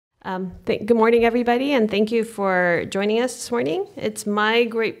Good morning, everybody, and thank you for joining us this morning. It's my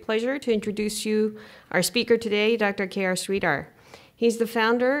great pleasure to introduce you our speaker today, Dr. K.R. Sridhar. He's the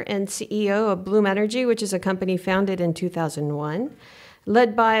founder and CEO of Bloom Energy, which is a company founded in 2001,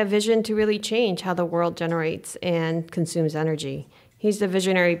 led by a vision to really change how the world generates and consumes energy. He's the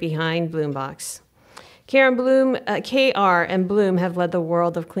visionary behind Bloombox. KR and Bloom have led the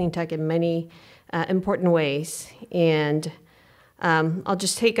world of clean tech in many important ways, and I'll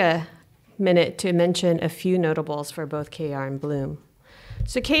just take a minute to mention a few notables for both KR and Bloom.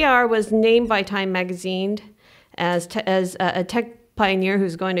 So KR was named by Time magazine as a tech pioneer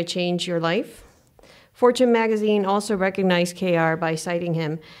who's going to change your life. Fortune magazine also recognized KR by citing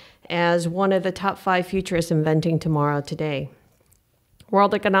him as one of the top 5 futurists inventing tomorrow today.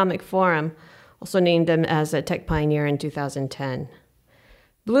 World Economic Forum also named him as a tech pioneer in 2010.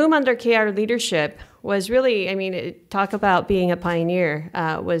 Bloom, under KR leadership, was really, talk about being a pioneer,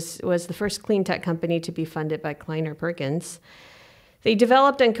 was the first clean tech company to be funded by Kleiner Perkins. They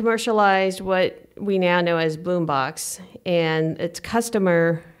developed and commercialized what we now know as Bloombox, and its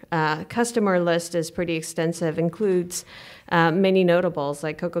customer list is pretty extensive, includes many notables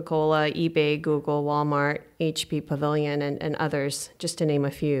like Coca-Cola, eBay, Google, Walmart, HP Pavilion, and others, just to name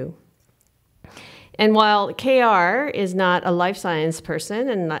a few. And while KR is not a life science person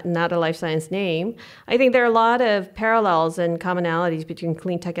and not a life science name, I think there are a lot of parallels and commonalities between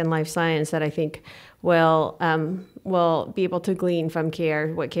clean tech and life science that I think will be able to glean from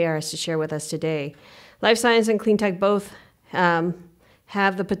KR, what KR has to share with us today. Life science and clean tech both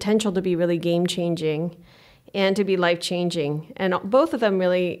have the potential to be really game-changing and to be life-changing. And both of them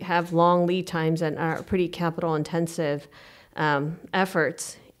really have long lead times and are pretty capital-intensive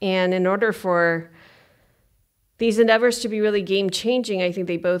efforts. And in order for these endeavors to be really game-changing, I think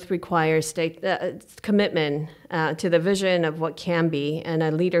they both require commitment to the vision of what can be and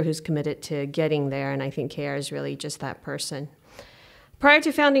a leader who's committed to getting there, and I think KR is really just that person. Prior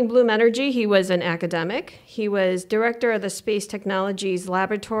to founding Bloom Energy, he was an academic. He was director of the Space Technologies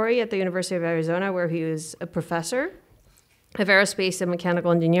Laboratory at the University of Arizona, where he was a professor of aerospace and mechanical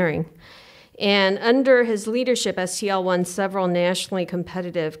engineering. And under his leadership, STL won several nationally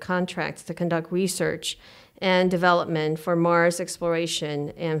competitive contracts to conduct research and development for Mars exploration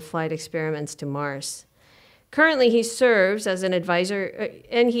and flight experiments to Mars. Currently, he serves as an advisor,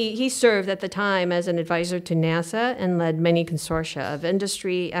 and he served at the time as an advisor to NASA and led many consortia of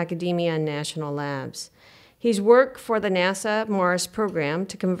industry, academia, and national labs. He's worked for the NASA Mars program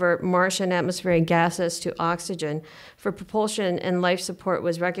to convert Martian atmospheric gases to oxygen for propulsion, and life support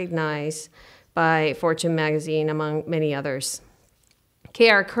was recognized by Fortune magazine, among many others.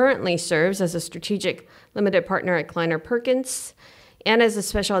 KR currently serves as a strategic limited partner at Kleiner Perkins and as a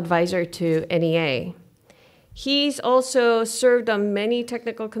special advisor to NEA. He's also served on many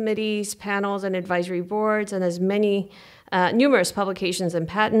technical committees, panels, and advisory boards, and has numerous publications and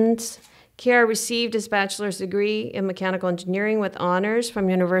patents. KR received his bachelor's degree in mechanical engineering with honors from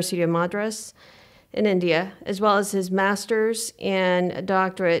University of Madras in India, as well as his master's and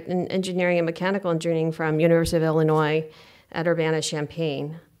doctorate in engineering and mechanical engineering from University of Illinois at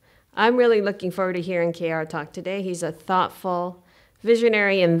Urbana-Champaign. I'm really looking forward to hearing KR talk today. He's a thoughtful,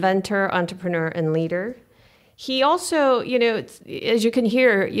 visionary inventor, entrepreneur, and leader. He also, as you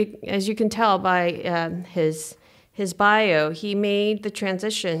can tell by his bio, he made the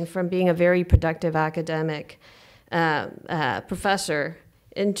transition from being a very productive academic professor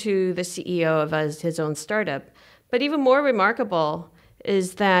into the CEO of his own startup. But even more remarkable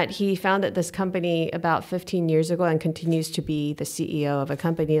is that he founded this company about 15 years ago and continues to be the CEO of a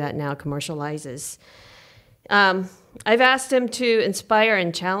company that now commercializes. I've asked him to inspire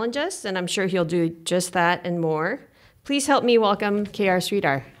and challenge us, and I'm sure he'll do just that and more. Please help me welcome KR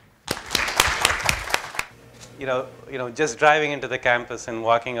Sridhar. Just driving into the campus and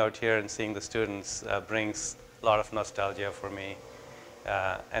walking out here and seeing the students brings a lot of nostalgia for me.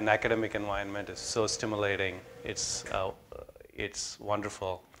 An academic environment is so stimulating. It's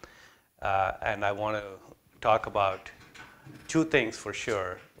wonderful. And I want to talk about 2 things for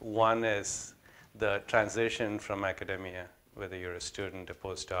sure. One is the transition from academia, whether you're a student, a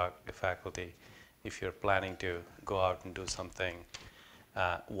postdoc, a faculty, if you're planning to go out and do something,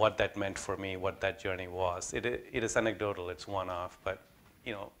 what that meant for me, what that journey was. It is anecdotal, it's one-off, but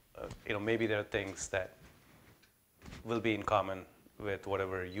maybe there are things that will be in common with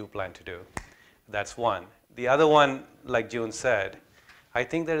whatever you plan to do. That's one. The other one, like June said, I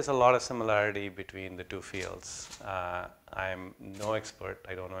think there is a lot of similarity between the 2 fields. I'm no expert.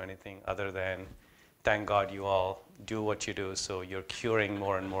 I don't know anything other than thank God you all do what you do, so you're curing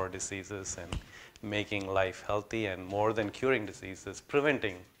more and more diseases and making life healthy, and more than curing diseases,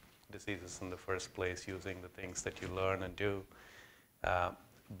 preventing diseases in the first place using the things that you learn and do.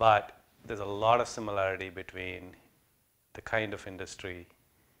 But there's a lot of similarity between the kind of industry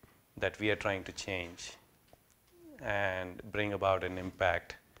that we are trying to change and bring about an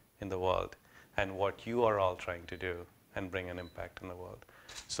impact in the world, and what you are all trying to do and bring an impact in the world.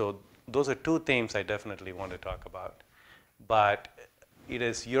 So those are two themes I definitely want to talk about. But it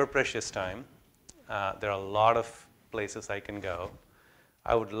is your precious time. There are a lot of places I can go.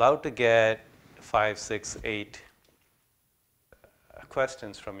 I would love to get 5, 6, 8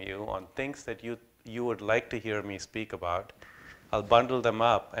 questions from you on things that you would like to hear me speak about. I'll bundle them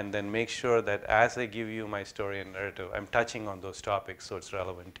up and then make sure that as I give you my story and narrative, I'm touching on those topics so it's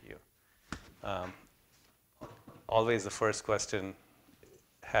relevant to you. Always the first question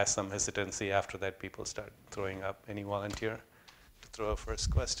has some hesitancy. After that, people start throwing up. Any volunteer to throw a first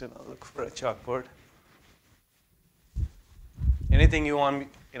question? I'll look for a chalkboard. Anything you want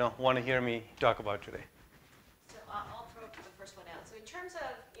to hear me talk about today? So I'll throw the first one out. So in terms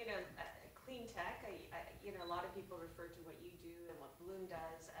of clean tech, a lot of people refer to what you do and what Bloom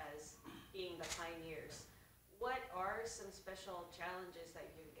does as being the pioneers. What are some special challenges that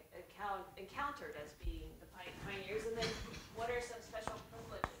you've encountered as being the pioneers, and then what are some special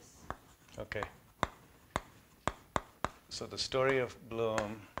privileges? Okay. So the story of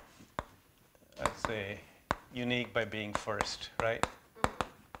Bloom, I'd say, unique by being first, right?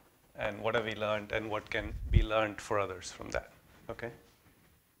 Mm-hmm. And what have we learned, and what can be learned for others from that? Okay.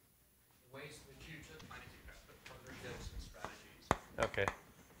 Ways to the future, partnerships and strategies. Okay.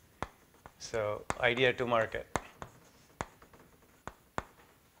 So idea to market.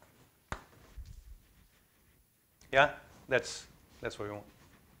 Yeah, that's what we want.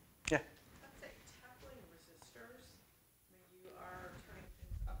 Yeah. I'd say tackling resistors when you are turning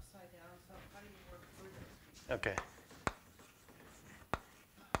things upside down. So how do you work through those? Okay.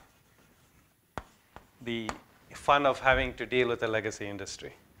 The fun of having to deal with a legacy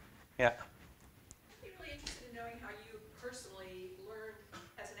industry. Yeah. I'd be really interested in knowing how you personally learned,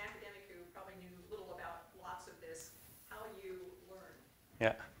 as an academic who probably knew little about lots of this, how you learned.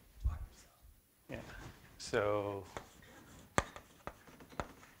 Yeah. Talk yourself. Yeah. So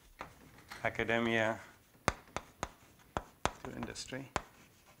academia to industry.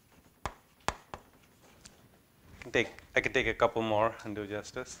 I could take a couple more and do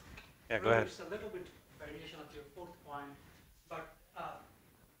justice. Yeah, go ahead. It's a little bit variation of your fourth point, but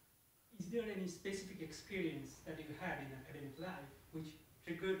is there any specific experience that you had in academic life which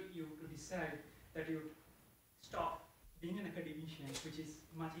triggered you to decide that you stop being an academician, which is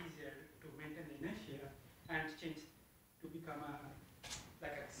much easier to maintain the inertia, and change to become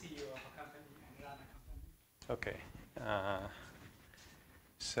like a CEO of a company and run a company? Okay.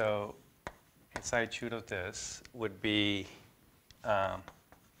 So inside shoot of this would be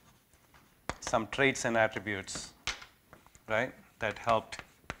some traits and attributes, right, that helped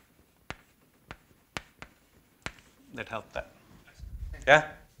that. Yeah?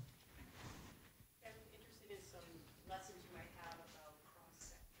 I'm interested in some lessons you might have about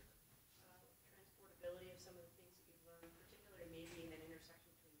cross-sector transportability of some of the things that you've learned, particularly maybe in an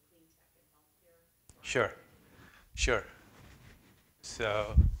intersection between clean tech and healthcare. Sure.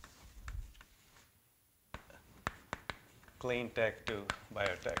 So clean tech to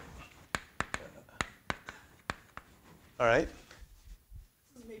biotech. All right.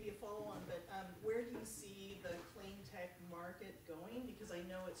 This is maybe a follow-on, but where do you see the clean tech market going? Because I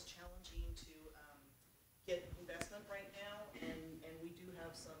know it's challenging to get investment right now, and we do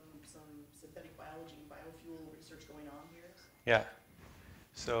have some synthetic biology and biofuel research going on here. Yeah.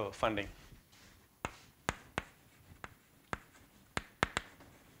 So funding.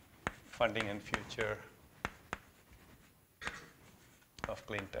 Funding and future of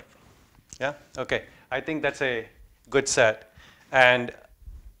clean tech. Yeah? Okay. I think that's a good set. And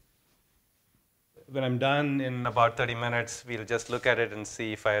when I'm done in about 30 minutes, we'll just look at it and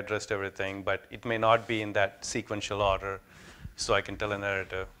see if I addressed everything. But it may not be in that sequential order, so I can tell a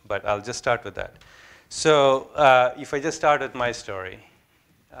narrative. But I'll just start with that. So if I just start with my story,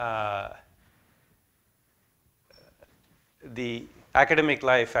 the academic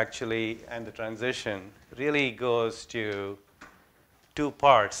life actually and the transition really goes to two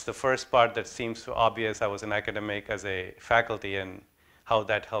parts. The first part that seems so obvious, I was an academic as a faculty and how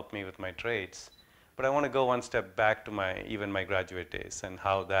that helped me with my trades. But I want to go one step back to even my graduate days and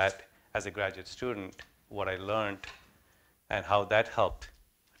how that, as a graduate student, what I learned and how that helped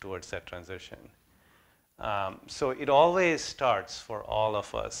towards that transition. So it always starts for all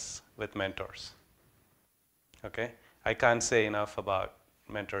of us with mentors. Okay? I can't say enough about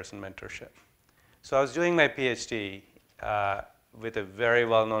mentors and mentorship. So I was doing my PhD with a very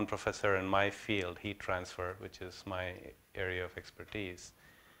well-known professor in my field, heat transfer, which is my area of expertise.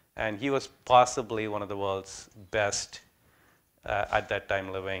 And he was possibly one of the world's best at that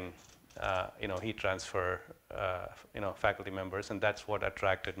time living, heat transfer, faculty members, and that's what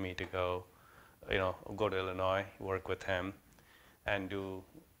attracted me to go to Illinois, work with him, and do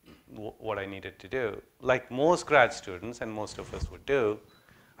what I needed to do. Like most grad students, and most of us would do,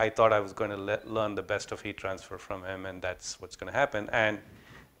 I thought I was going to learn the best of heat transfer from him, and that's what's going to happen. And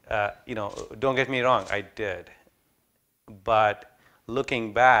don't get me wrong, I did. But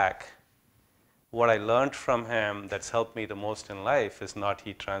looking back, what I learned from him that's helped me the most in life is not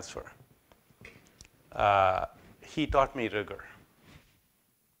heat transfer. He taught me rigor.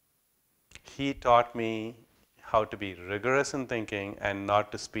 He taught me how to be rigorous in thinking and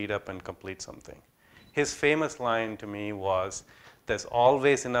not to speed up and complete something. His famous line to me was, "There's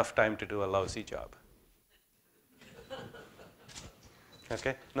always enough time to do a lousy job."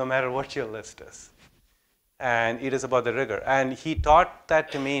 Okay? No matter what your list is. And it is about the rigor. And he taught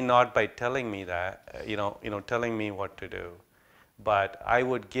that to me not by telling me that, telling me what to do, but I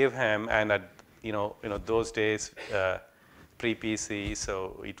would give him, and at those days, pre-PC,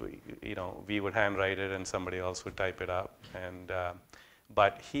 so we would handwrite it and somebody else would type it up, and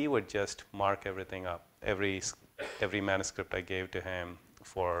but he would just mark everything up, every manuscript I gave to him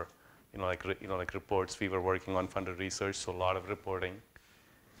for like reports. We were working on funded research, so a lot of reporting,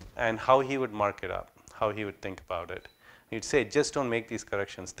 and how he would mark it up, how he would think about it. He'd say, "Just don't make these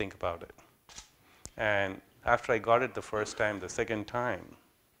corrections, think about it." And after I got it the first time, the second time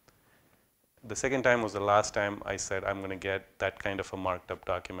was the last time I said, "I'm going to get that kind of a marked up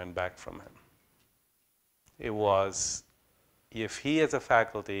document back from him." It was, if he as a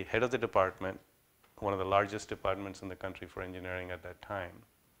faculty, head of the department, one of the largest departments in the country for engineering at that time,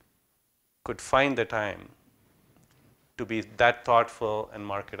 could find the time to be that thoughtful and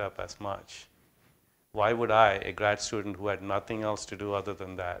mark it up as much, why would I, a grad student who had nothing else to do other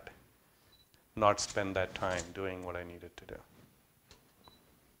than that, not spend that time doing what I needed to do?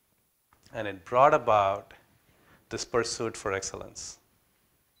 And it brought about this pursuit for excellence.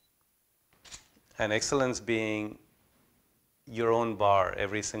 And excellence being your own bar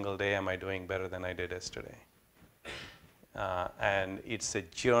every single day. Am I doing better than I did yesterday? And it's a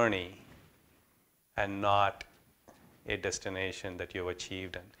journey and not a destination that you've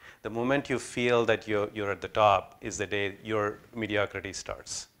achieved. And the moment you feel that you're at the top is the day your mediocrity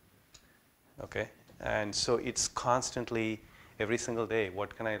starts. Okay? And so it's constantly, every single day,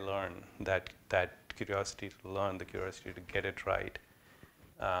 what can I learn? That curiosity to learn, the curiosity to get it right,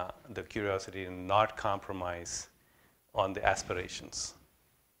 the curiosity to not compromise on the aspirations,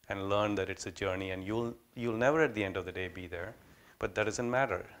 and learn that it's a journey, and you'll never at the end of the day be there, but that doesn't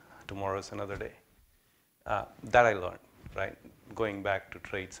matter. Tomorrow's another day. That I learned, right? Going back to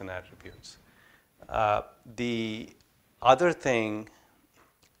traits and attributes. The other thing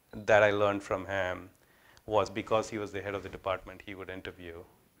that I learned from him was, because he was the head of the department, he would interview.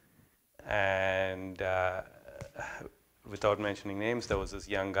 And without mentioning names, there was this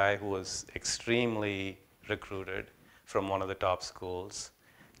young guy who was extremely recruited from one of the top schools,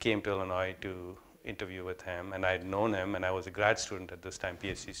 came to Illinois to interview with him, and I had known him, and I was a grad student at this time,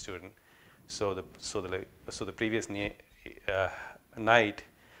 PhD student. So the previous night,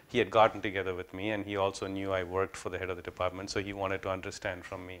 he had gotten together with me, and he also knew I worked for the head of the department, so he wanted to understand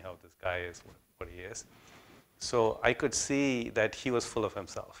from me how this guy is, what he is. So I could see that he was full of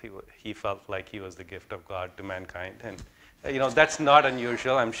himself. He felt like he was the gift of God to mankind, and that's not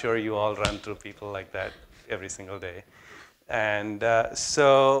unusual. I'm sure you all run through people like that every single day. And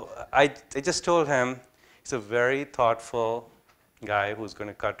so I just told him, he's a very thoughtful guy who's going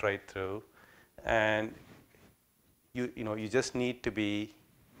to cut right through, and you just need to be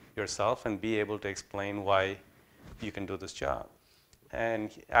yourself and be able to explain why you can do this job.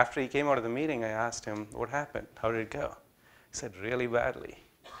 And after he came out of the meeting, I asked him, what happened? How did it go? He said, really badly.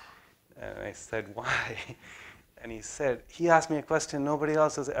 And I said, why? And he asked me a question nobody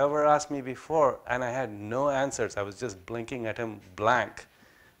else has ever asked me before, and I had no answers. I was just blinking at him blank.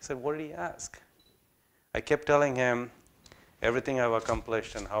 I said, what did he ask? I kept telling him everything I've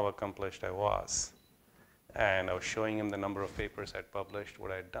accomplished and how accomplished I was. And I was showing him the number of papers I'd published,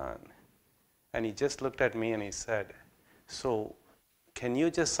 what I'd done. And he just looked at me and he said, so can you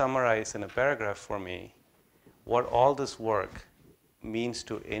just summarize in a paragraph for me what all this work means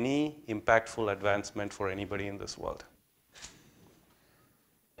to any impactful advancement for anybody in this world?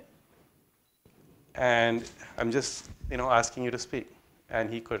 And I'm just, asking you to speak. And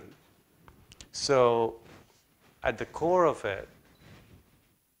he couldn't. So at the core of it,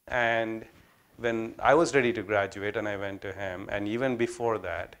 and when I was ready to graduate and I went to him, and even before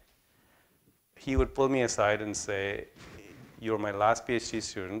that, he would pull me aside and say, you're my last PhD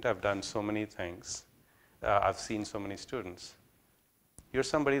student. I've done so many things. I've seen so many students. You're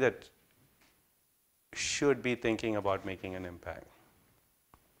somebody that should be thinking about making an impact.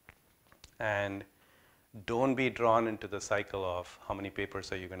 And don't be drawn into the cycle of how many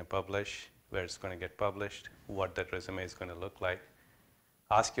papers are you going to publish, where it's going to get published, what that resume is going to look like.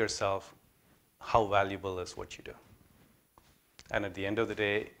 Ask yourself, how valuable is what you do? And at the end of the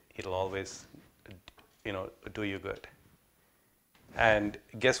day, it'll always, do you good. And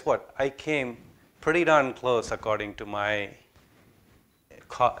guess what? I came pretty darn close, according to my,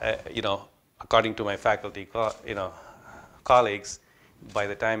 according to my faculty, colleagues, by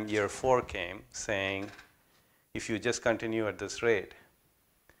the time year 4 came, saying, if you just continue at this rate,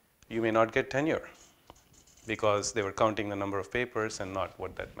 you may not get tenure, because they were counting the number of papers and not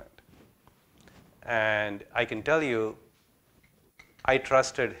what that meant. And I can tell you, I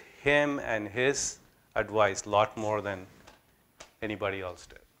trusted him and his advice a lot more than anybody else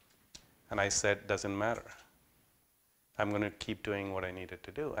did. And I said, doesn't matter. I'm going to keep doing what I needed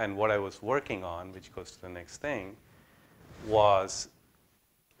to do. And what I was working on, which goes to the next thing, was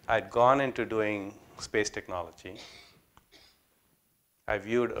I'd gone into doing space technology. I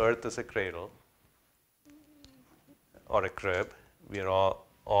viewed Earth as a cradle or a crib. We are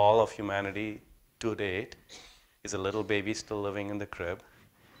all of humanity to date is a little baby still living in the crib.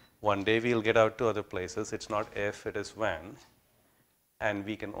 One day we'll get out to other places. It's not if, it is when. And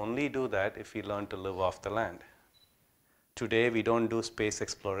we can only do that if we learn to live off the land. Today we don't do space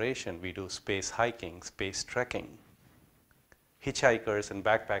exploration. We do space hiking, space trekking. Hitchhikers and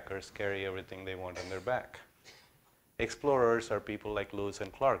backpackers carry everything they want on their back. Explorers are people like Lewis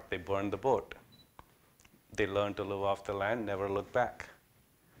and Clark. They burn the boat. They learn to live off the land, never look back.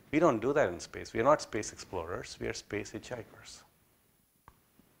 We don't do that in space. We are not space explorers. We are space hitchhikers.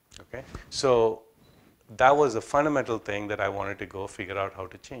 Okay? So that was a fundamental thing that I wanted to go figure out how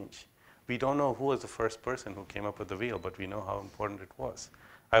to change. We don't know who was the first person who came up with the wheel, but we know how important it was.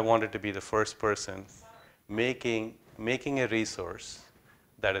 I wanted to be the first person making a resource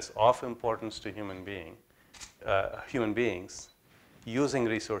that is of importance to human beings using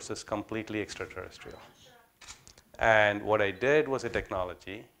resources completely extraterrestrial. And what I did was a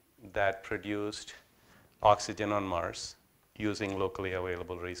technology that produced oxygen on Mars using locally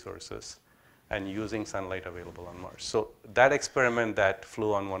available resources and using sunlight available on Mars. So that experiment that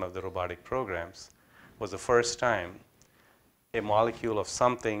flew on one of the robotic programs was the first time a molecule of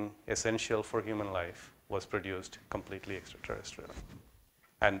something essential for human life was produced completely extraterrestrial.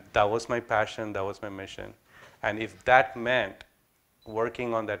 And that was my passion, that was my mission. And if that meant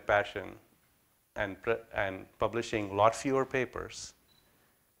working on that passion and publishing a lot fewer papers,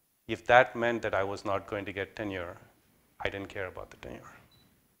 if that meant that I was not going to get tenure, I didn't care about the tenure.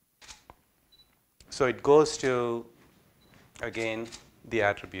 So it goes to, again, the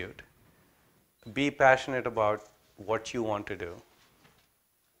attribute. Be passionate about what you want to do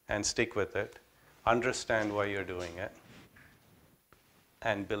and stick with it. Understand why you're doing it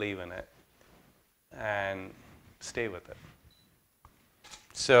and believe in it and stay with it.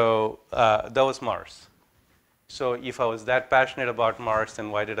 So that was Mars. So if I was that passionate about Mars,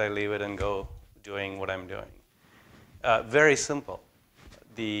 then why did I leave it and go doing what I'm doing? Very simple.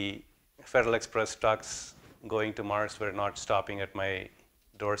 The Federal Express trucks going to Mars were not stopping at my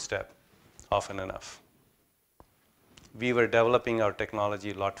doorstep often enough. We were developing our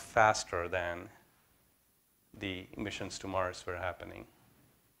technology a lot faster than the missions to Mars were happening.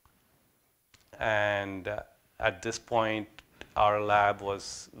 And at this point, our lab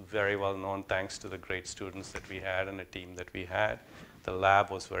was very well known thanks to the great students that we had and the team that we had. The lab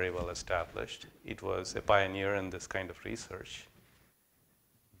was very well established. It was a pioneer in this kind of research.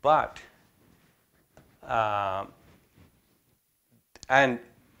 But, and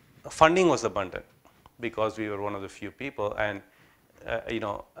funding was abundant because we were one of the few people. And,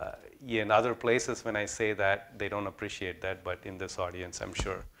 in other places when I say that, they don't appreciate that, but in this audience, I'm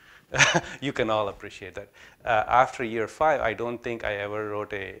sure you can all appreciate that. After year 5, I don't think I ever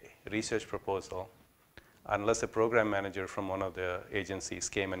wrote a research proposal unless a program manager from one of the agencies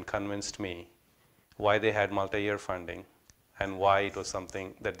came and convinced me why they had multi-year funding and why it was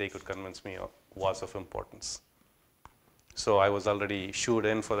something that they could convince me of was of importance. So I was already shooed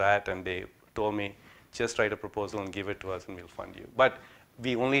in for that, and they told me, just write a proposal and give it to us and we'll fund you. But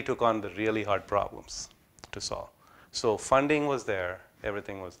we only took on the really hard problems to solve. So funding was there,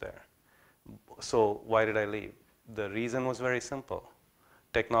 everything was there. So why did I leave? The reason was very simple.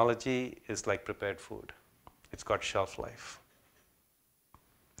 Technology is like prepared food. It's got shelf life.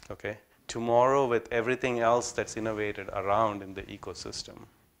 Okay? tomorrow, with everything else that's innovated around in the ecosystem,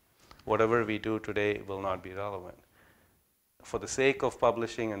 whatever we do today will not be relevant. For the sake of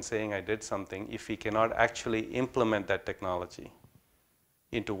publishing and saying I did something, if we cannot actually implement that technology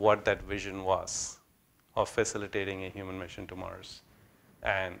into what that vision was of facilitating a human mission to Mars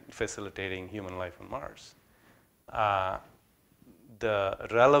and facilitating human life on Mars, the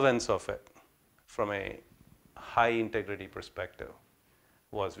relevance of it from a high integrity perspective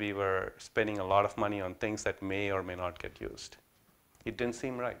was we were spending a lot of money on things that may or may not get used. It didn't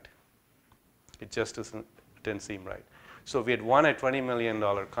seem right. It just didn't seem right. So we had won a $20 million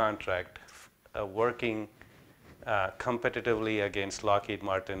contract working competitively against Lockheed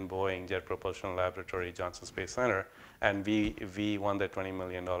Martin, Boeing, Jet Propulsion Laboratory, Johnson Space Center, and we won the $20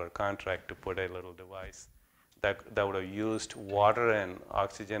 million contract to put a little device that would have used water and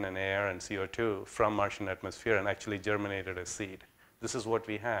oxygen and air and CO2 from Martian atmosphere and actually germinated a seed. This is what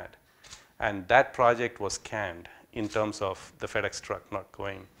we had. And that project was canned in terms of the FedEx truck not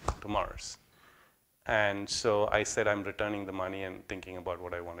going to Mars. And so I said, I'm returning the money and thinking about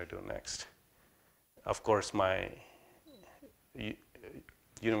what I want to do next. Of course, my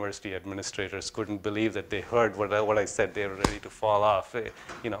university administrators couldn't believe that they heard what I said. They were ready to fall off,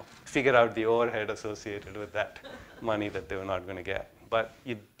 figure out the overhead associated with that money that they were not going to get. But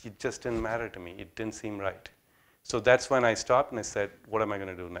it just didn't matter to me. It didn't seem right. So that's when I stopped and I said, what am I going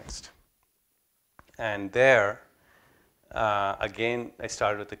to do next? And there, again, I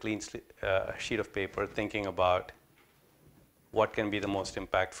started with a clean sheet of paper, thinking about what can be the most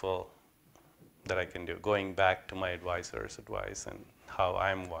impactful that I can do, going back to my advisor's advice and how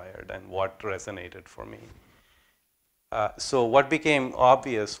I'm wired and what resonated for me. So what became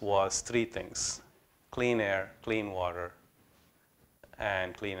obvious was three things: clean air, clean water,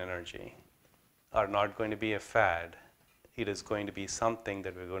 and clean energy are not going to be a fad. It is going to be something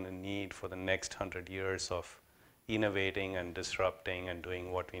that we're going to need for the next 100 years of innovating and disrupting and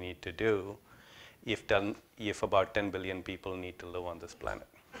doing what we need to do if about 10 billion people need to live on this planet.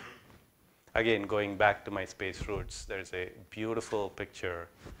 Again, going back to my space roots, there's a beautiful picture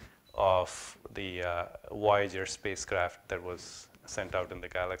of the Voyager spacecraft that was sent out in the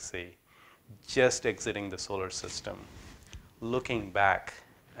galaxy, just exiting the solar system, looking back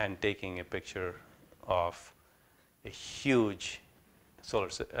and taking a picture of a huge solar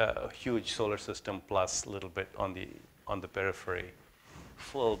system plus a little bit on the periphery,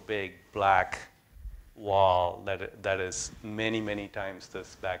 full big black wall that is many, many times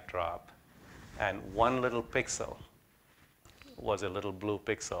this backdrop. And one little pixel was a little blue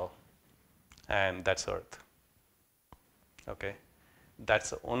pixel, and that's Earth. Okay? That's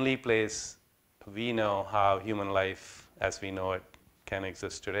the only place we know how human life as we know it can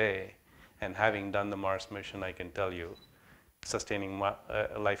exist today. And having done the Mars mission, I can tell you, sustaining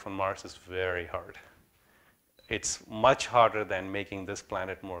life on Mars is very hard. It's much harder than making this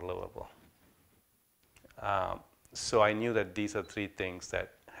planet more livable. So I knew that these are three things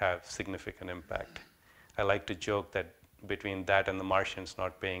that have significant impact. I like to joke that between that and the Martians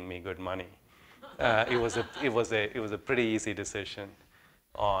not paying me good money, it was a pretty easy decision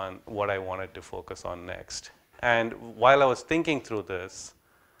on what I wanted to focus on next. And while I was thinking through this,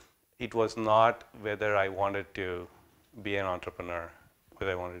 it was not whether I wanted to be an entrepreneur,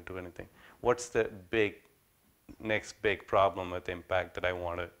 whether I wanted to do anything. What's the next big problem with impact that I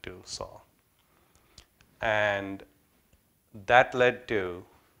wanted to solve? And that led to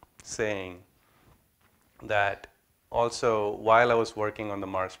saying that also, while I was working on the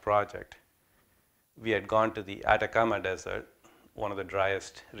Mars project, we had gone to the Atacama Desert, one of the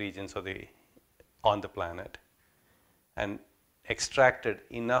driest regions on the planet, and extracted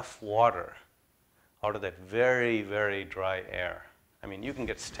enough water out of that very, very dry air. I mean, you can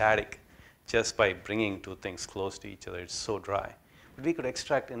get static just by bringing two things close to each other. It's so dry. But we could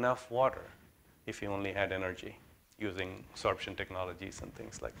extract enough water if you only had energy, using absorption technologies and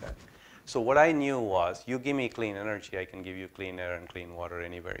things like that. So what I knew was, you give me clean energy, I can give you clean air and clean water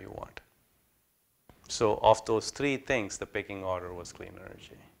anywhere you want. So of those three things, the pecking order was clean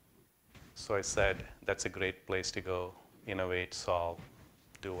energy. So I said, that's a great place to go, innovate, solve,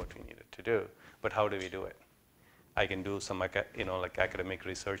 do what we needed to do. But how do we do it? I can do some academic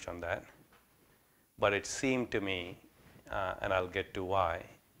research on that. But it seemed to me, and I'll get to why,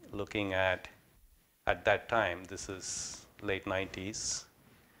 looking at that time, this is late 90s,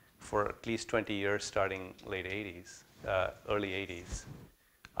 for at least 20 years, starting late 80s, early 80s,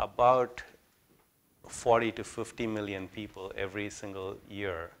 about 40 to 50 million people every single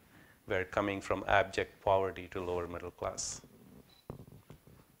year were coming from abject poverty to lower middle class.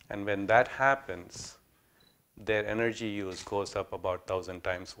 And when that happens, their energy use goes up about 1,000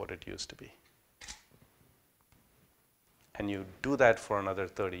 times what it used to be. And you do that for another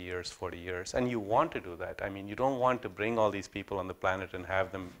 30 years, 40 years, and you want to do that. I mean, you don't want to bring all these people on the planet and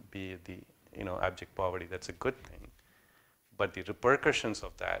have them be the, abject poverty. That's a good thing. But the repercussions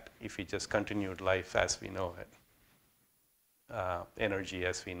of that, if we just continued life as we know it, energy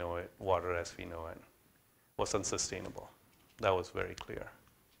as we know it, water as we know it, was unsustainable. That was very clear.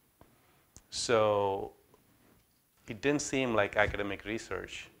 So it didn't seem like academic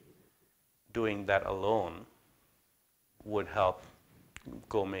research doing that alone would help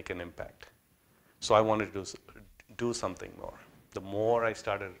go make an impact. So I wanted to do something more. The more I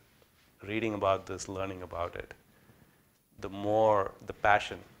started reading about this, learning about it, the more the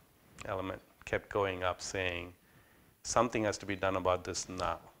passion element kept going up, saying something has to be done about this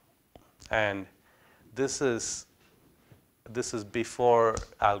now. And this is before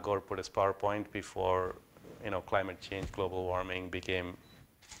Al Gore put his PowerPoint, before climate change, global warming became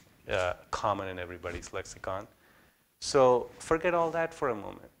common in everybody's lexicon. So forget all that for a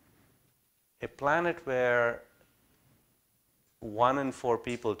moment. A planet where 1 in 4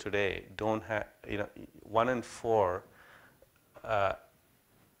 people today don't have, 1 in 4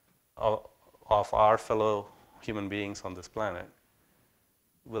 of our fellow human beings on this planet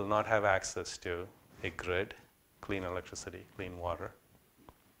will not have access to a grid, clean electricity, clean water.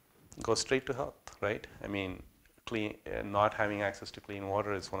 Go straight to health, right? I mean, not having access to clean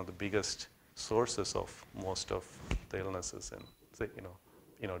water is one of the biggest sources of most of the illnesses and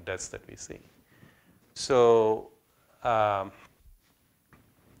deaths that we see. So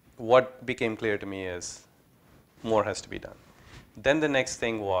what became clear to me is more has to be done. Then the next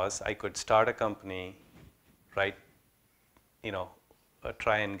thing was I could start a company, right?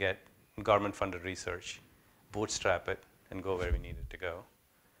 Try and get government-funded research, bootstrap it, and go where we needed to go.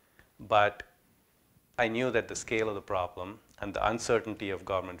 But I knew that the scale of the problem and the uncertainty of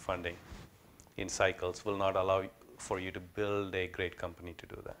government funding in cycles will not allow for you to build a great company to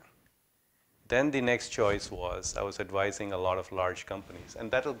do that. Then the next choice was I was advising a lot of large companies, and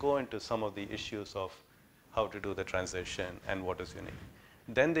that will go into some of the issues of how to do the transition and what is unique.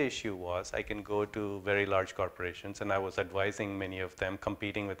 Then the issue was I can go to very large corporations, and I was advising many of them,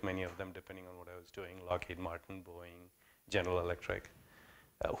 competing with many of them depending on what I was doing, Lockheed Martin, Boeing, General Electric,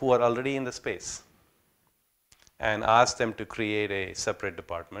 who are already in the space, and ask them to create a separate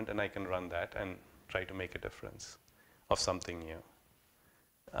department, and I can run that and try to make a difference of something new.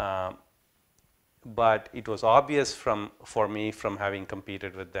 But it was obvious for me from having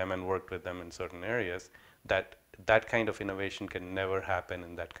competed with them and worked with them in certain areas that that kind of innovation can never happen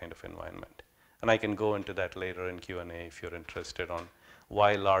in that kind of environment. And I can go into that later in Q&A if you're interested on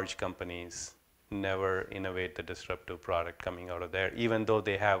why large companies never innovate the disruptive product coming out of there, even though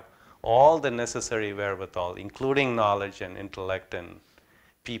they have all the necessary wherewithal, including knowledge and intellect and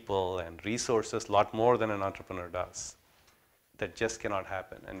people and resources, a lot more than an entrepreneur does. That just cannot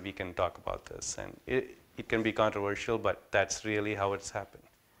happen, and we can talk about this. And it can be controversial, but that's really how it's happened.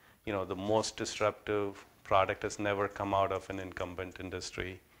 The most disruptive product has never come out of an incumbent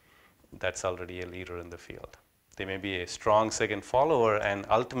industry that's already a leader in the field. They may be a strong second follower and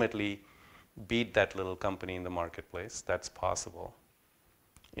ultimately beat that little company in the marketplace. That's possible.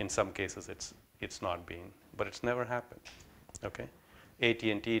 In some cases, it's not been, but it's never happened. Okay,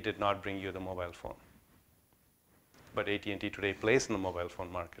 AT&T did not bring you the mobile phone, but AT&T today plays in the mobile phone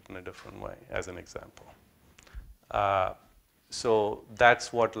market in a different way, as an example. So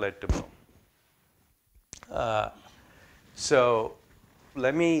that's what led to Bloom. So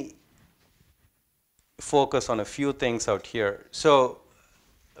let me focus on a few things out here. So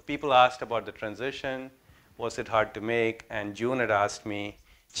people asked about the transition. Was it hard to make? And June had asked me,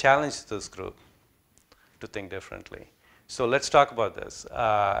 challenge this group to think differently. So let's talk about this.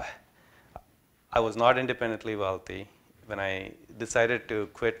 I was not independently wealthy. When I decided to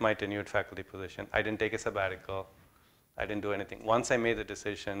quit my tenured faculty position, I didn't take a sabbatical. I didn't do anything. Once I made the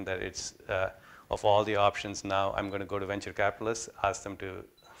decision that it's, of all the options now, I'm going to go to venture capitalists, ask them to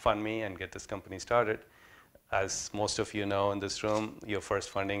fund me and get this company started. As most of you know in this room, your first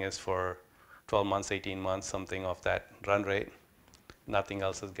funding is for 12 months, 18 months, something of that run rate. Nothing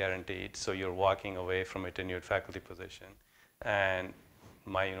else is guaranteed. So you're walking away from a tenured faculty position. And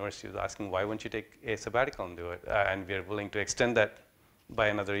my university was asking, why wouldn't you take a sabbatical and do it? And we're willing to extend that by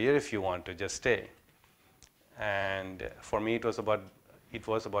another year if you want to, just stay. And for me, it was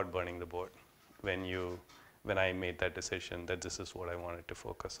about burning the board when I made that decision that this is what I wanted to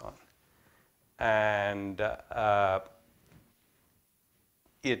focus on. And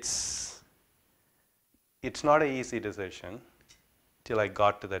it's not an easy decision till I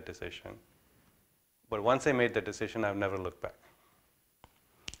got to that decision. But once I made the decision, I've never looked back.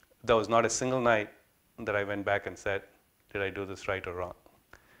 There was not a single night that I went back and said, did I do this right or wrong?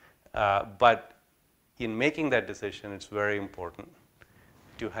 But in making that decision, it's very important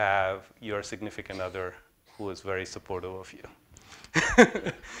to have your significant other who is very supportive of you.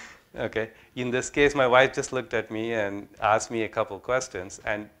 Okay. In this case, my wife just looked at me and asked me a couple questions,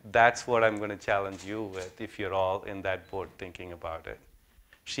 and that's what I'm going to challenge you with if you're all in that boat thinking about it.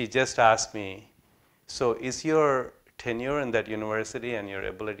 She just asked me, so is your tenure in that university and your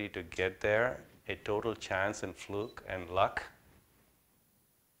ability to get there a total chance and fluke and luck?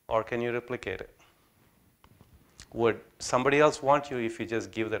 Or can you replicate it? Would somebody else want you if you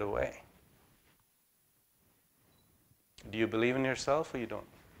just give that away? Do you believe in yourself or you don't?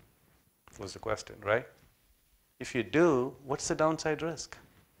 Was the question, right? If you do, what's the downside risk?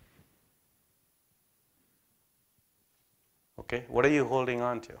 Okay, what are you holding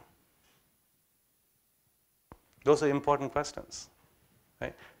on to? Those are important questions,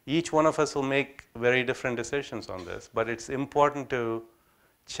 right? Each one of us will make very different decisions on this, but it's important to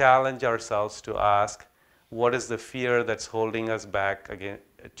challenge ourselves to ask, what is the fear that's holding us back again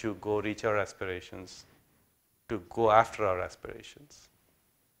to go reach our aspirations, to go after our aspirations?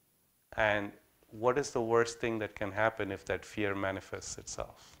 And what is the worst thing that can happen if that fear manifests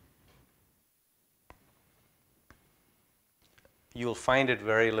itself? You'll find it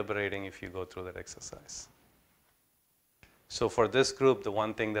very liberating if you go through that exercise. So for this group, the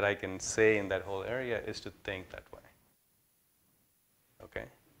one thing that I can say in that whole area is to think that way. Okay?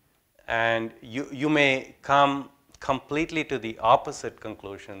 And you may come completely to the opposite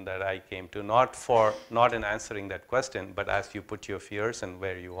conclusion that I came to, not in answering that question, but as you put your fears and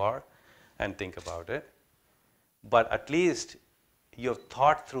where you are and think about it. But at least you've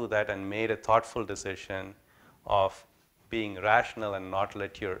thought through that and made a thoughtful decision of being rational and not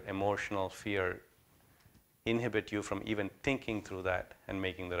let your emotional fear inhibit you from even thinking through that and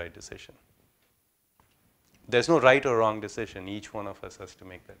making the right decision. There's no right or wrong decision. Each one of us has to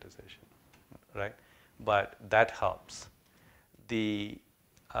make that decision, right? But that helps.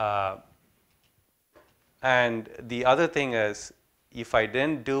 And the other thing is, if I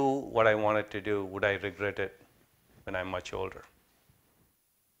didn't do what I wanted to do, would I regret it when I'm much older?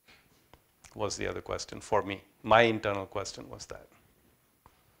 Was the other question for me. My internal question was that.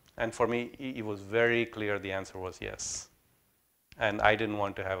 And for me, it was very clear the answer was yes. And I didn't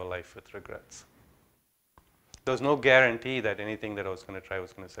want to have a life with regrets. There was no guarantee that anything that I was going to try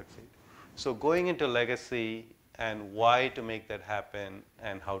was going to succeed. So going into legacy and why to make that happen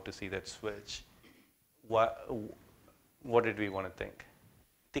and how to see that switch, what did we want to think?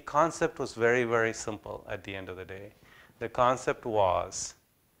 The concept was very, very simple at the end of the day. The concept was,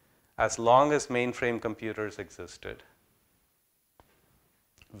 as long as mainframe computers existed,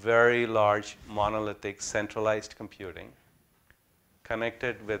 very large, monolithic, centralized computing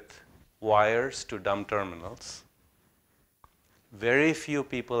connected with wires to dumb terminals, very few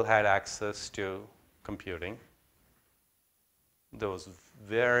people had access to computing. There was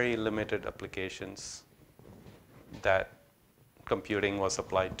very limited applications that computing was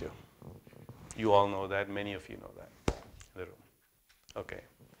applied to. You all know that. Many of you know that in the room. Okay.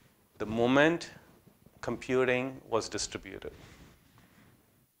 The moment computing was distributed,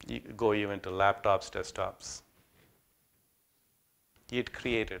 you go even to laptops, desktops, it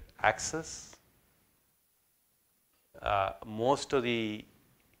created access. Most of the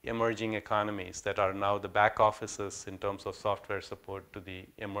emerging economies that are now the back offices in terms of software support to the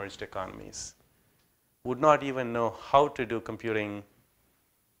emerged economies would not even know how to do computing,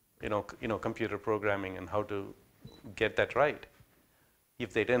 computer programming and how to get that right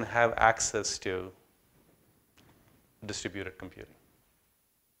if they didn't have access to distributed computing.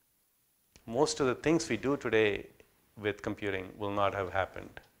 Most of the things we do today with computing will not have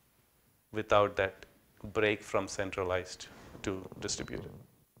happened without that break from centralized to distributed.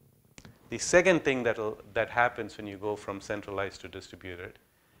 The second thing that happens when you go from centralized to distributed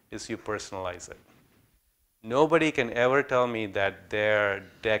is you personalize it. Nobody can ever tell me that their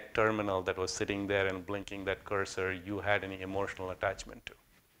DEC terminal that was sitting there and blinking that cursor you had any emotional attachment to.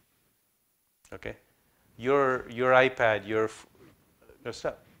 Okay? Your iPad, your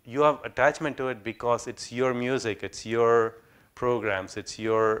stuff, you have attachment to it because it's your music, it's your programs, it's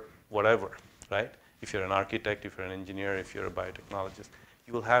your whatever, right? If you're an architect, if you're an engineer, if you're a biotechnologist,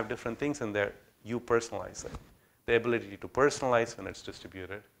 you will have different things in there. You personalize it. The ability to personalize when it's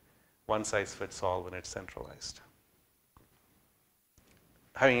distributed, one size fits all when it's centralized.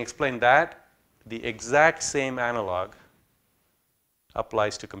 Having explained that, the exact same analog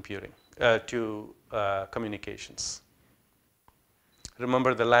applies to computing, to communications.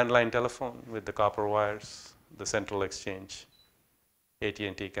 Remember the landline telephone with the copper wires, the central exchange?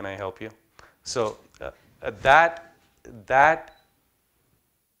 AT&T, can I help you? So that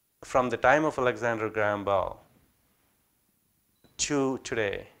from the time of Alexander Graham Bell to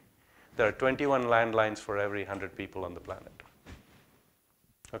today, there are 21 landlines for every 100 people on the planet.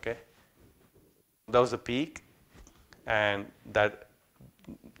 Okay? That was the peak, and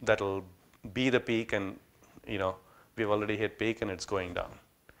that'll be the peak, and we've already hit peak and it's going down.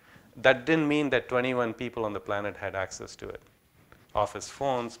 That didn't mean that 21 people on the planet had access to it. Office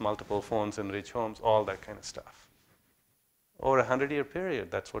phones, multiple phones in rich homes, all that kind of stuff. Over a 100-year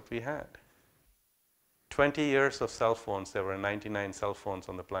period, that's what we had. 20 years of cell phones, there were 99 cell phones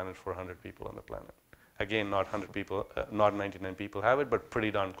on the planet for 100 people on the planet. Again, not 100 people, not 99 people have it, but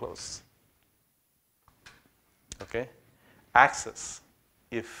pretty darn close. Okay? Access.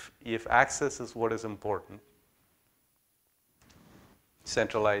 If access is what is important,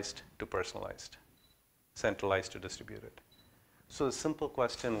 centralized to personalized, centralized to distributed. So the simple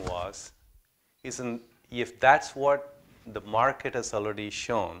question was, if that's what the market has already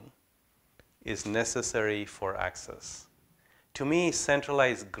shown is necessary for access. To me,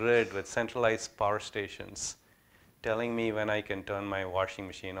 centralized grid with centralized power stations telling me when I can turn my washing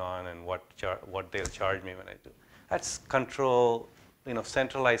machine on and what they'll charge me when I do. That's control,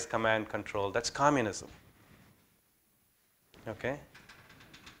 centralized command control. That's communism. Okay?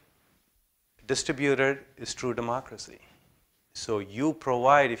 Distributed is true democracy. So you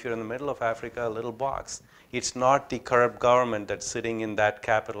provide, if you're in the middle of Africa, a little box. It's not the corrupt government that's sitting in that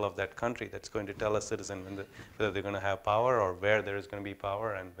capital of that country that's going to tell a citizen whether they're going to have power or where there is going to be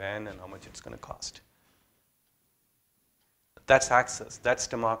power and when and how much it's going to cost. That's access. That's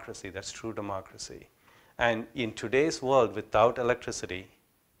democracy. That's true democracy. And in today's world, without electricity,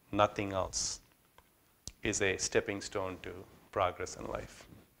 nothing else is a stepping stone to progress in life.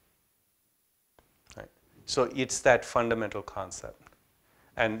 So it's that fundamental concept.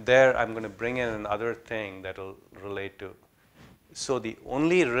 And there I'm going to bring in another thing that will relate to. So the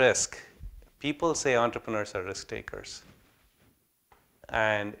only risk, people say entrepreneurs are risk takers.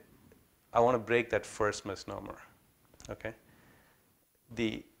 And I want to break that first misnomer. Okay?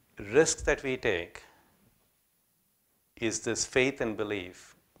 The risk that we take is this faith and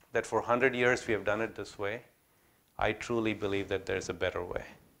belief that for 100 years we have done it this way. I truly believe that there's a better way.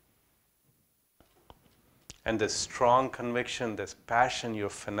 And this strong conviction, this passion, you're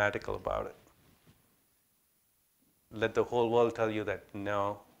fanatical about it. Let the whole world tell you that,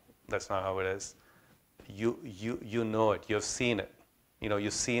 no, that's not how it is. You know it, you've seen it.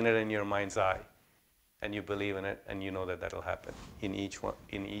 You've seen it in your mind's eye, and you believe in it, and you know that that'll happen in each one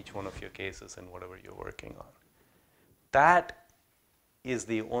of your cases and whatever you're working on. That is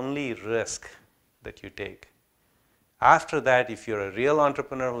the only risk that you take. After that, if you're a real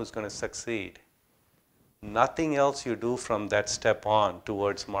entrepreneur who's going to succeed, nothing else you do from that step on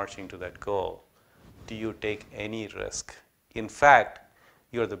towards marching to that goal do you take any risk. In fact,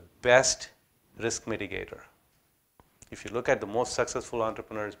 you're the best risk mitigator. If you look at the most successful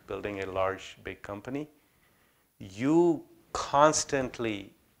entrepreneurs building a large, big company, you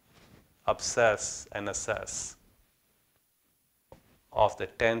constantly obsess and assess of the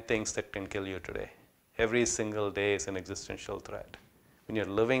 10 things that can kill you today. Every single day is an existential threat. When you're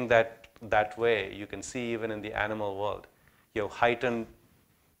living that way, you can see even in the animal world, you have heightened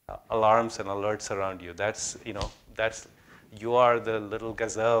alarms and alerts around you. You are the little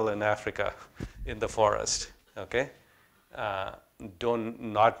gazelle in Africa in the forest, okay?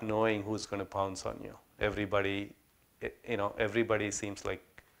 Not knowing who's going to pounce on you. Everybody seems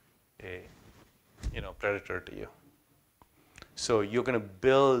like a, predator to you. So you're going to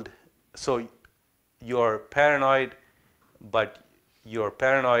build, so you're paranoid, but you're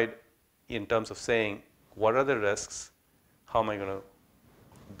paranoid in terms of saying, what are the risks? How am I going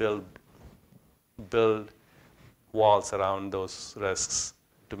to build walls around those risks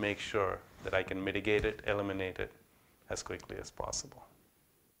to make sure that I can mitigate it, eliminate it as quickly as possible?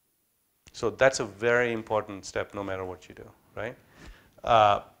 So that's a very important step no matter what you do, right?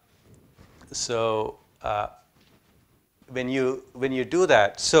 When you do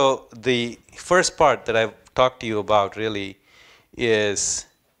that, so the first part that I've talked to you about really is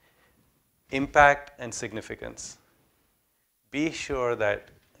impact and significance. Be sure that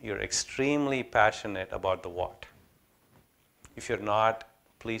you're extremely passionate about the what. If you're not,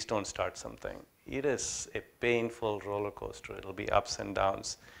 please don't start something. It is a painful roller coaster. It'll be ups and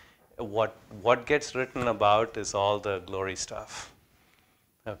downs. What gets written about is all the glory stuff.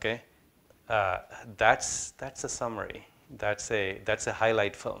 Okay, that's a summary. That's a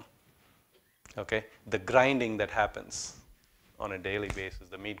highlight film. Okay, the grinding that happens on a daily basis,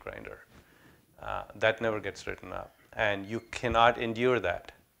 the meat grinder. That never gets written up. And you cannot endure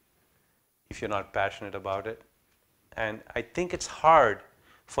that if you're not passionate about it. And I think it's hard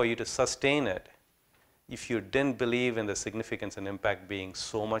for you to sustain it if you didn't believe in the significance and impact being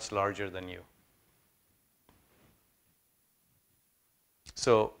so much larger than you.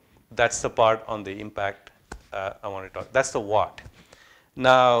 So that's the part on the impact I want to talk. That's the what.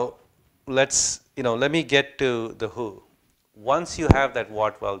 Now let me get to the who. Once you have that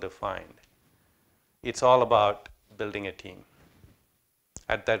what well defined, it's all about building a team.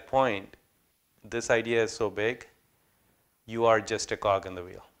 At that point, this idea is so big, you are just a cog in the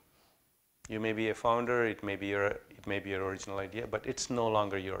wheel. You may be a founder, it may be your original idea, but it's no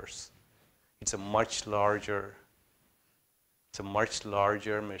longer yours. It's a much larger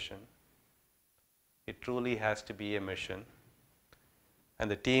mission. It truly has to be a mission. And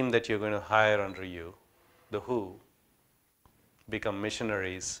the team that you're going to hire under you, the who, become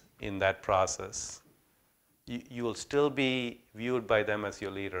missionaries in that process. You will still be viewed by them as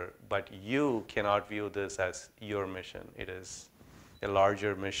your leader, but you cannot view this as your mission. It is a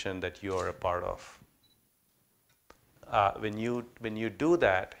larger mission that you are a part of. When you do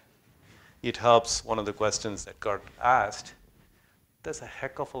that, it helps. One of the questions that got asked, there's a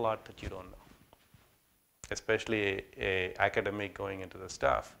heck of a lot that you don't know, especially a academic going into the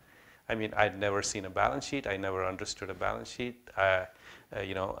stuff. I mean, I'd never seen a balance sheet. I never understood a balance sheet.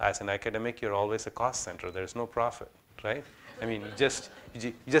 As an academic, you're always a cost center. There's no profit, right? I mean, you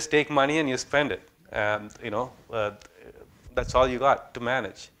just take money and you spend it. That's all you got to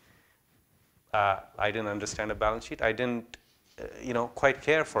manage. I didn't understand a balance sheet. I didn't, quite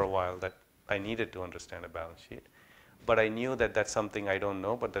care for a while that I needed to understand a balance sheet. But I knew that that's something I don't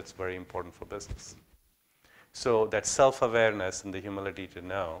know, but that's very important for business. So that self-awareness and the humility to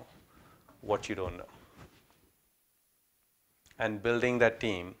know what you don't know. And building that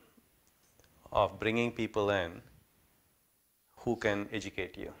team of bringing people in who can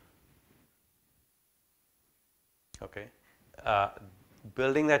educate you. Okay?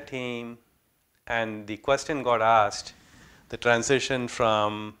 Building that team, and the question got asked, the transition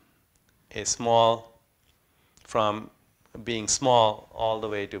from being small all the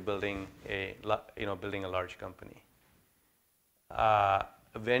way to building a large company.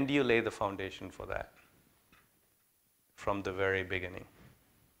 When do you lay the foundation for that? From the very beginning.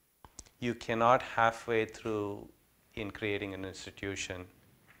 You cannot halfway through in creating an institution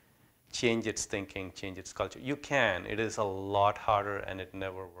change its thinking, change its culture. You can. It is a lot harder and it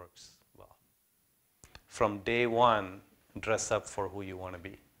never works well. From day one, dress up for who you want to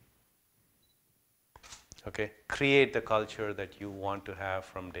be. Okay? Create the culture that you want to have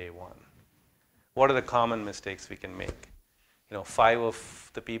from day one. What are the common mistakes we can make? 5 of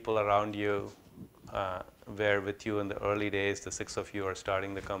the people around you were with you in the early days. The 6 of you are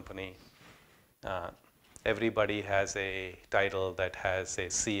starting the company. Everybody has a title that has a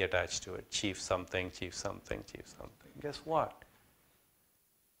C attached to it. Chief something, chief something, chief something. Guess what?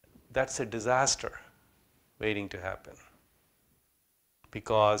 That's a disaster waiting to happen.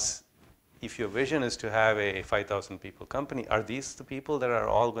 Because if your vision is to have a 5,000 people company, are these the people that are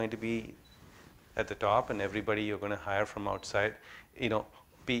all going to be at the top, and everybody you're going to hire from outside,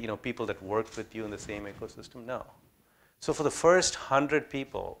 people that work with you in the same ecosystem? No. So for the first 100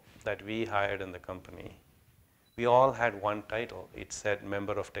 people that we hired in the company, we all had one title. It said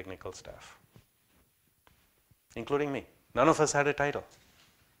member of technical staff, including me. None of us had a title.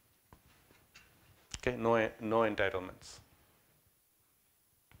 Okay, no entitlements.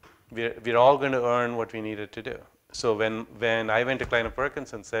 We're all going to earn what we needed to do. So when I went to Kleiner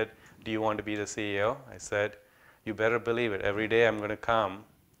Perkins and said, do you want to be the CEO? I said, you better believe it. Every day I'm going to come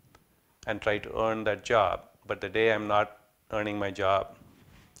and try to earn that job. But the day I'm not earning my job,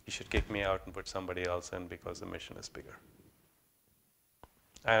 you should kick me out and put somebody else in because the mission is bigger.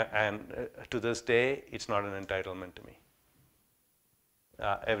 And to this day, it's not an entitlement to me.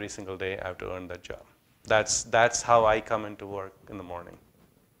 Every single day I have to earn that job. That's how I come into work in the morning.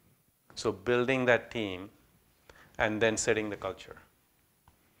 So building that team and then setting the culture.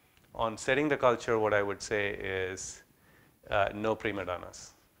 On setting the culture, what I would say is no prima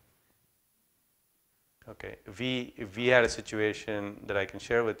donnas. Okay, we had a situation that I can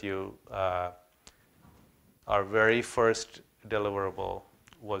share with you. Our very first deliverable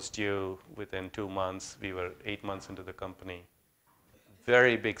was due within 2 months. We were 8 months into the company.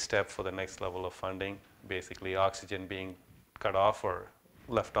 Very big step for the next level of funding. Basically, oxygen being cut off or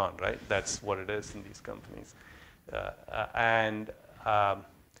left on, right? That's what it is in these companies.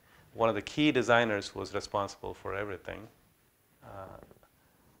 One of the key designers who was responsible for everything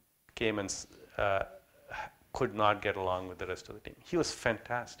came and could not get along with the rest of the team. He was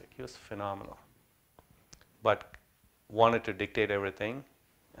fantastic. He was phenomenal. But wanted to dictate everything,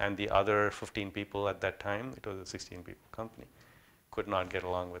 and the other 15 people at that time, it was a 16-people company, could not get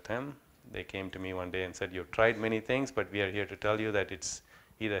along with him. They came to me one day and said, "You've tried many things, but we are here to tell you that it's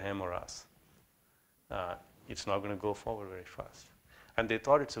either him or us. It's not going to go forward very fast." And they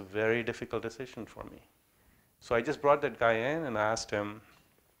thought it's a very difficult decision for me. So I just brought that guy in and asked him,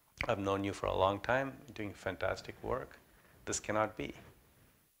 "I've known you for a long time, doing fantastic work. This cannot be.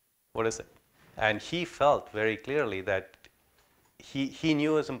 What is it?" And he felt very clearly that he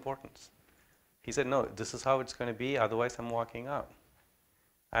knew his importance. He said, "No, this is how it's going to be, otherwise I'm walking out."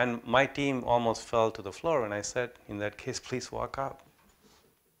 And my team almost fell to the floor, and I said, "In that case, please walk out."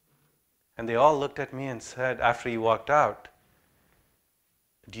 And they all looked at me and said, after he walked out,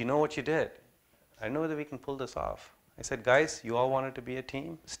 "Do you know what you did? I know that we can pull this off." I said, "Guys, you all wanted to be a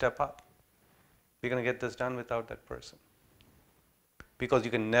team? Step up. We're going to get this done without that person." Because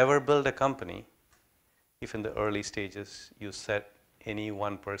you can never build a company if in the early stages you set any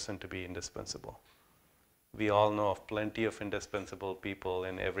one person to be indispensable. We all know of plenty of indispensable people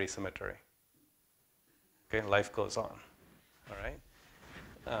in every cemetery. Okay, life goes on. All right.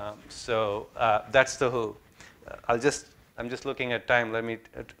 So that's the who. I'm just looking at time. Let me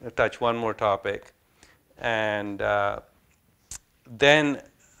touch one more topic, and then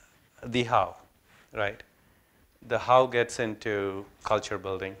the how. Right. The how gets into culture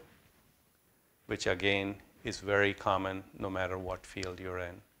building, which again is very common no matter what field you're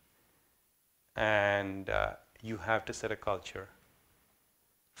in. And you have to set a culture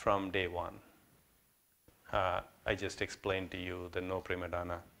from day one. I just explained to you the no prima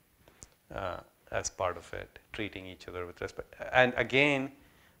donna as part of it, treating each other with respect. And again,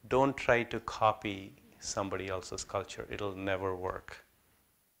 don't try to copy somebody else's culture. It'll never work.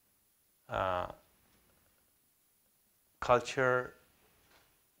 Culture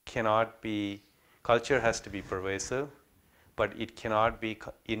has to be pervasive, but it cannot be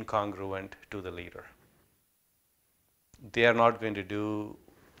incongruent to the leader. They are not going to do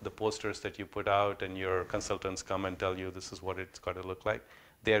the posters that you put out and your consultants come and tell you this is what it's got to look like.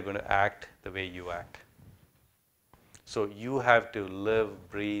 They are going to act the way you act. So you have to live,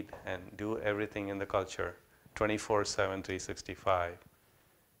 breathe, and do everything in the culture 24/7, 365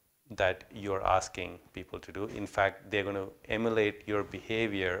 that you're asking people to do. In fact, they're going to emulate your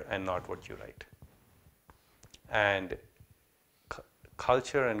behavior and not what you write. And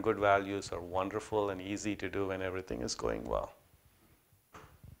culture and good values are wonderful and easy to do when everything is going well.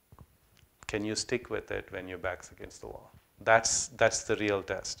 Can you stick with it when your back's against the wall? That's the real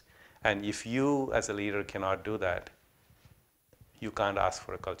test. And if you as a leader cannot do that, you can't ask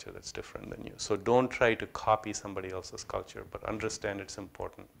for a culture that's different than you. So don't try to copy somebody else's culture, but understand it's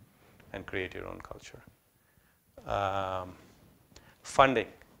important and create your own culture.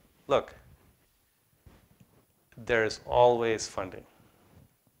 Funding. Look, there's always funding.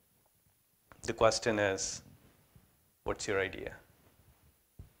 The question is, what's your idea?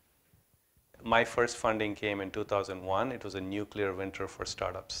 My first funding came in 2001. It was a nuclear winter for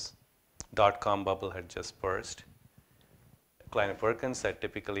startups. Dot-com bubble had just burst. Kleiner Perkins, that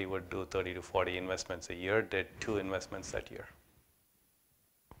typically would do 30 to 40 investments a year, did 2 investments that year.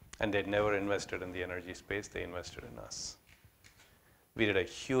 And they'd never invested in the energy space, they invested in us. We did a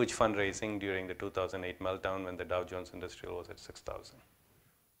huge fundraising during the 2008 meltdown when the Dow Jones Industrial was at 6,000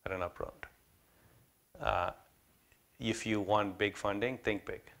 at an up round. If you want big funding, think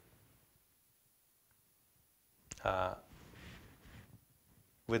big.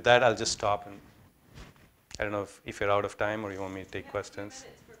 With that, I'll just stop, and I don't know if you're out of time or you want me to take questions. I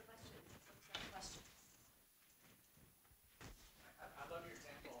love your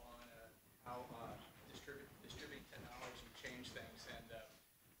example on how distributing technology changed things, and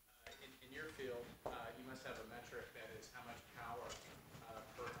in your field, you must have a metric that is how much power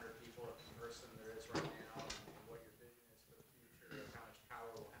per 100 people or person there is right now, and what your vision is for the future of how much power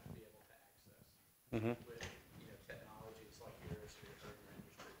we'll have to be able to access with technologies like yours or your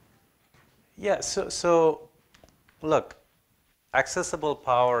industry. Yeah, so look, accessible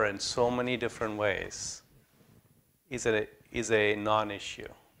power in so many different ways is a non-issue.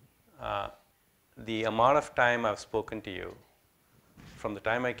 The amount of time I've spoken to you, from the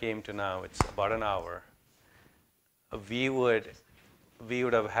time I came to now, it's about an hour. We would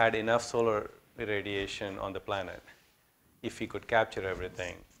have had enough solar irradiation on the planet if we could capture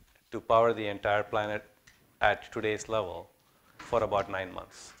everything to power the entire planet at today's level for about 9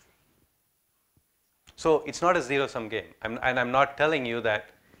 months. So it's not a zero-sum game. And I'm not telling you that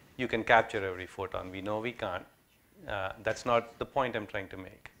you can capture every photon. We know we can't. That's not the point I'm trying to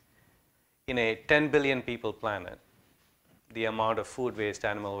make. in a 10 billion people planet, the amount of food waste,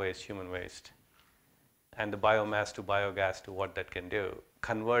 animal waste, human waste, and the biomass to biogas to what that can do,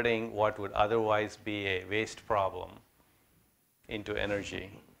 converting what would otherwise be a waste problem into energy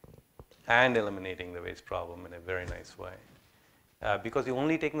and eliminating the waste problem in a very nice way. Because you're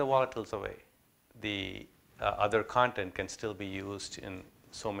only taking the volatiles away. The other content can still be used in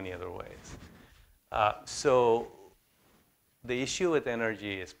so many other ways. So the issue with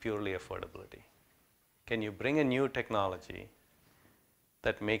energy is purely affordability. Can you bring a new technology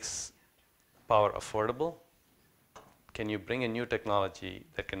that makes power affordable? Can you bring a new technology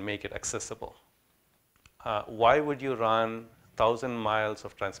that can make it accessible? Why would you run 1,000 miles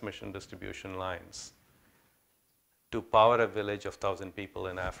of transmission distribution lines to power a village of 1,000 people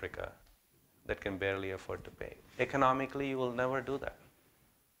in Africa that can barely afford to pay? Economically, you will never do that.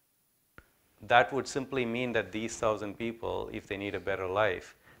 That would simply mean that these 1,000 people, if they need a better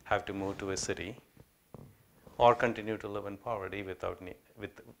life, have to move to a city or continue to live in poverty without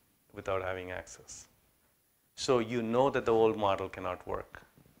having access. So you know that the old model cannot work.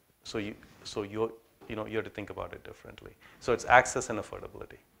 So you have to think about it differently. So it's access and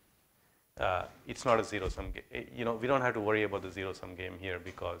affordability. It's not a zero-sum game. We don't have to worry about the zero-sum game here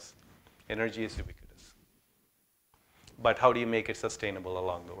because energy is ubiquitous. But how do you make it sustainable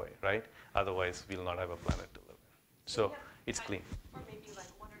along the way, right? Otherwise, we'll not have a planet to live in. So it's clean. Or maybe like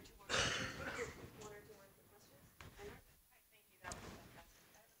one or two more questions. Thank you. That was fantastic.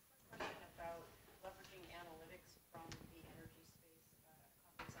 I have a quick question about leveraging analytics from the energy space. A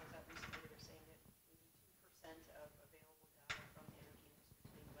conference I was at recently, they were saying that maybe 2% of available data from the energy industry is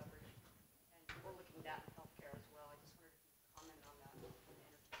being leveraged. And we're looking at that in healthcare as well. I just wondered if you could comment on that from the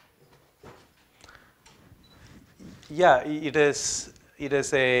energy space. Yeah, it is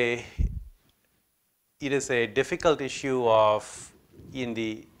a difficult issue of in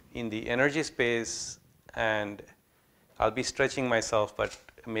the energy space, and I'll be stretching myself, but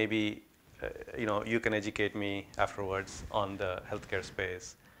maybe you can educate me afterwards on the healthcare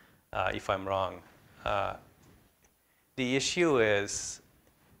space if I'm wrong. The issue is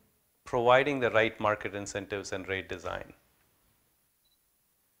providing the right market incentives and rate design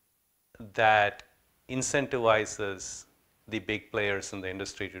that incentivizes the big players in the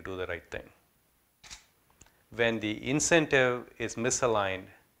industry to do the right thing. When the incentive is misaligned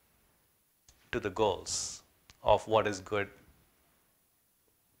to the goals of what is good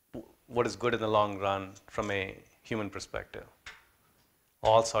in the long run from a human perspective,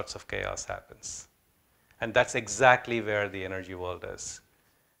 all sorts of chaos happens. And that's exactly where the energy world is.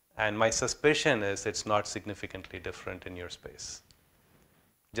 And my suspicion is it's not significantly different in your space.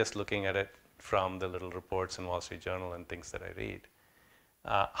 Just looking at it from the little reports in Wall Street Journal and things that I read.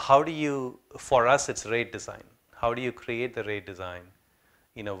 For us, it's rate design. How do you create the rate design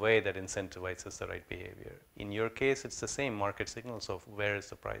in a way that incentivizes the right behavior? In your case, it's the same market signals of where is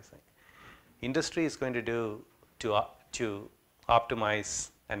the pricing. Industry is going to do to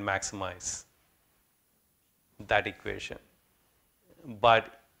optimize and maximize that equation.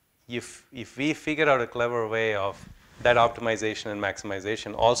 But if we figure out a clever way of that optimization and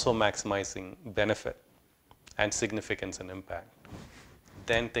maximization also maximizing benefit and significance and impact,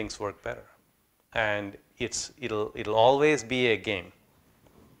 then things work better. And it'll always be a game.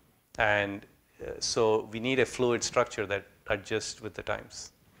 And so we need a fluid structure that adjusts with the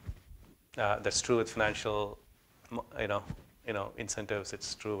times. That's true with financial, incentives.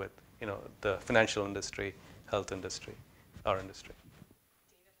 It's true with the financial industry, health industry, our industry.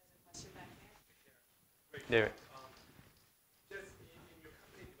 David has a question back there. David. Just in your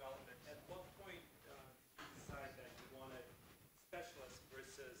company development, at what point do you decide that you wanted specialists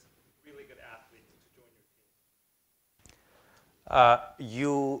versus really good athletes to join your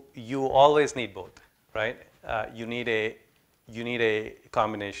team? You always need both, right? You need a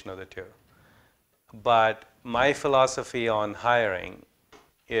combination of the two. But my philosophy on hiring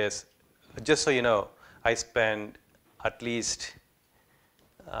is, just so you know, I spend at least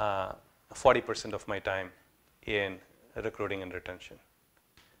 40% of my time in recruiting and retention.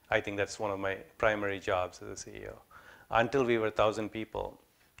 I think that's one of my primary jobs as a CEO. Until we were 1,000 people,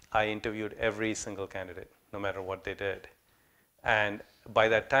 I interviewed every single candidate, no matter what they did. And by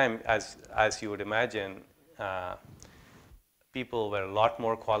that time, as you would imagine, people were a lot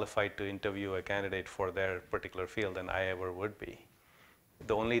more qualified to interview a candidate for their particular field than I ever would be.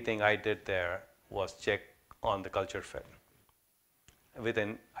 The only thing I did there was check on the culture fit.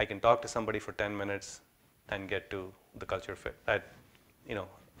 I can talk to somebody for 10 minutes and get to the culture fit.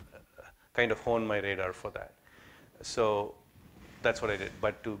 Kind of hone my radar for that. So that's what I did.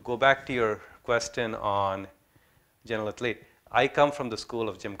 But to go back to your question on general athlete, I come from the school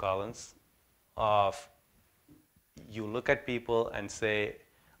of Jim Collins of you look at people and say,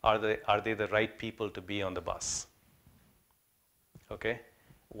 are they the right people to be on the bus? Okay?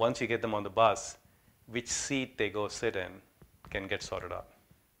 Once you get them on the bus, which seat they go sit in can get sorted out.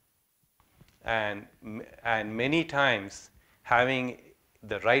 And many times, having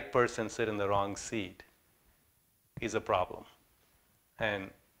the right person sit in the wrong seat is a problem.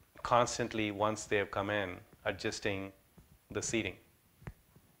 And constantly, once they have come in, adjusting the seating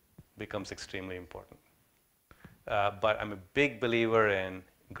becomes extremely important. But I'm a big believer in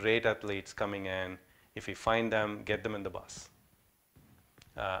great athletes coming in. If you find them, get them in the bus.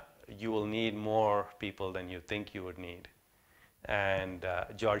 You will need more people than you think you would need. And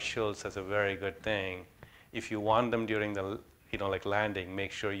George Schultz has a very good thing. If you want them during the, like landing,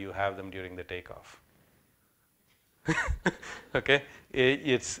 make sure you have them during the takeoff. Okay,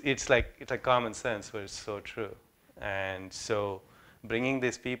 it's like common sense, but it's so true. And so, bringing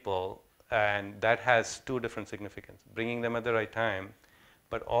these people, and that has two different significance: bringing them at the right time,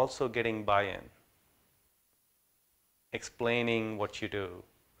 but also getting buy-in, explaining what you do,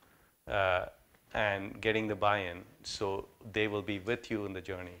 and getting the buy-in, so they will be with you in the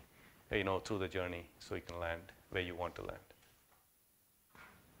journey, through the journey, so you can land where you want to land.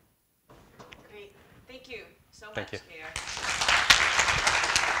 Great. Thank you so much, Thank you. Sridhar.